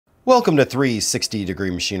Welcome to 360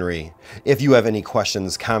 Degree Machinery. If you have any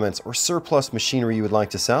questions, comments, or surplus machinery you would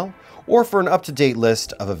like to sell, or for an up-to-date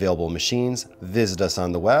list of available machines, visit us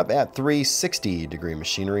on the web at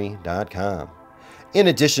 360degreemachinery.com. In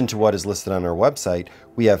addition to what is listed on our website,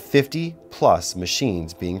 we have 50 plus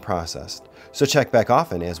machines being processed. So check back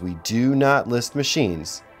often, as we do not list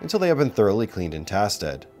machines until they have been thoroughly cleaned and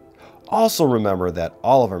tested. Also remember that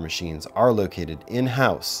all of our machines are located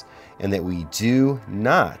in-house and that we do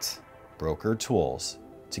not broker tools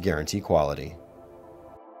to guarantee quality.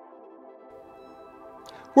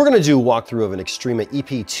 We're going to do a walkthrough of an Extrema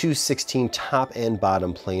EP-216 top and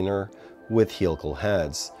bottom planer with helical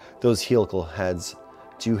heads. Those helical heads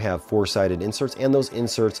do have four-sided inserts, and those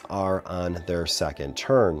inserts are on their second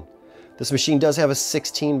turn. This machine does have a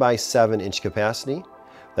 16 by 7 inch capacity.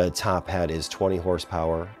 The top head is 20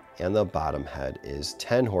 horsepower and the bottom head is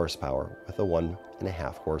 10 horsepower with a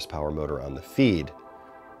 1.5 horsepower motor on the feed.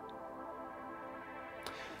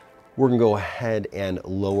 We're going to go ahead and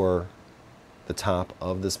lower the top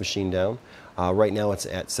of this machine down. Right now it's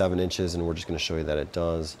at 7 inches, and we're just going to show you that it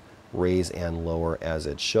does raise and lower as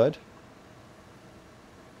it should.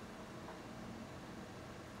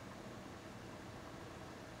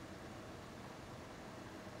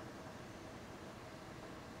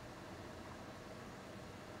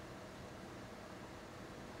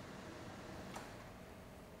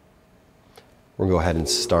 We're going to go ahead and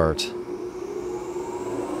start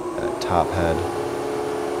at top head,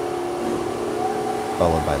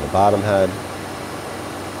 followed by the bottom head.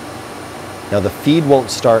 Now the feed won't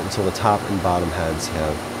start until the top and bottom heads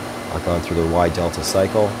have gone through their Y delta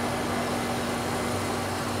cycle.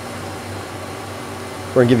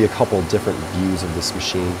 We're going to give you a couple different views of this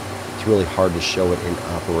machine. It's really hard to show it in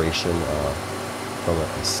operation from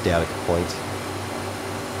a static point.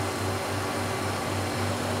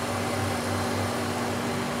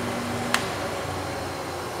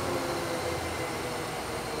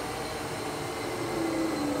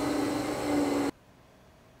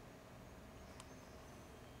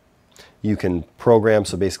 You can program,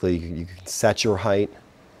 so basically you can set your height.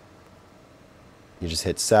 You just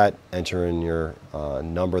hit set, enter in your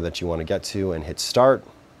number that you want to get to, and hit start.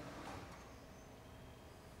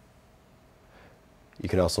 You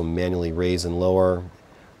can also manually raise and lower.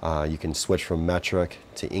 You can switch from metric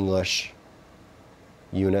to English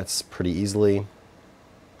units pretty easily.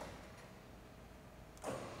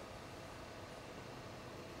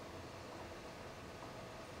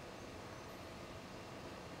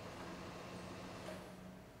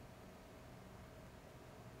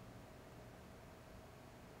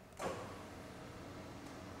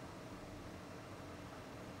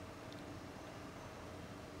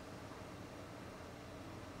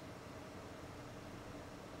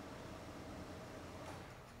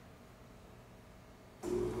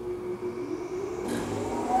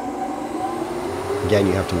 Again,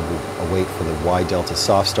 you have to wait for the Y delta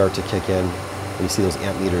soft start to kick in. When you see those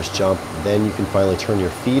amp meters jump, then you can finally turn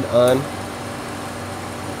your feed on.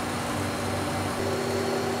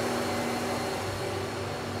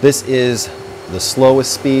 This is the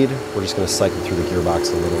slowest speed. We're just going to cycle through the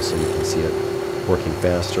gearbox a little so you can see it working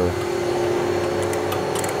faster.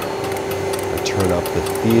 I'll turn up the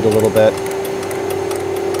feed a little bit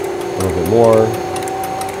more.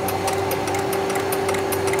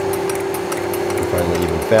 Finally,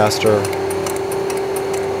 even faster.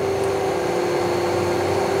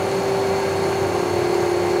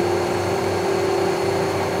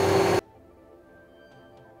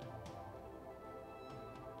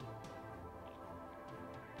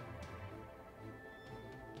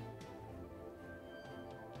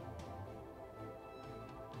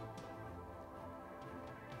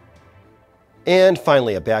 And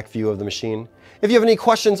finally, a back view of the machine. If you have any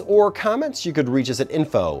questions or comments, you could reach us at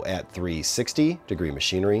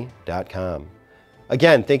info@360degreemachinery.com.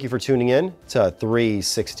 Again, thank you for tuning in to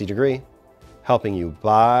 360 Degree, helping you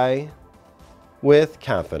buy with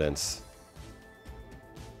confidence.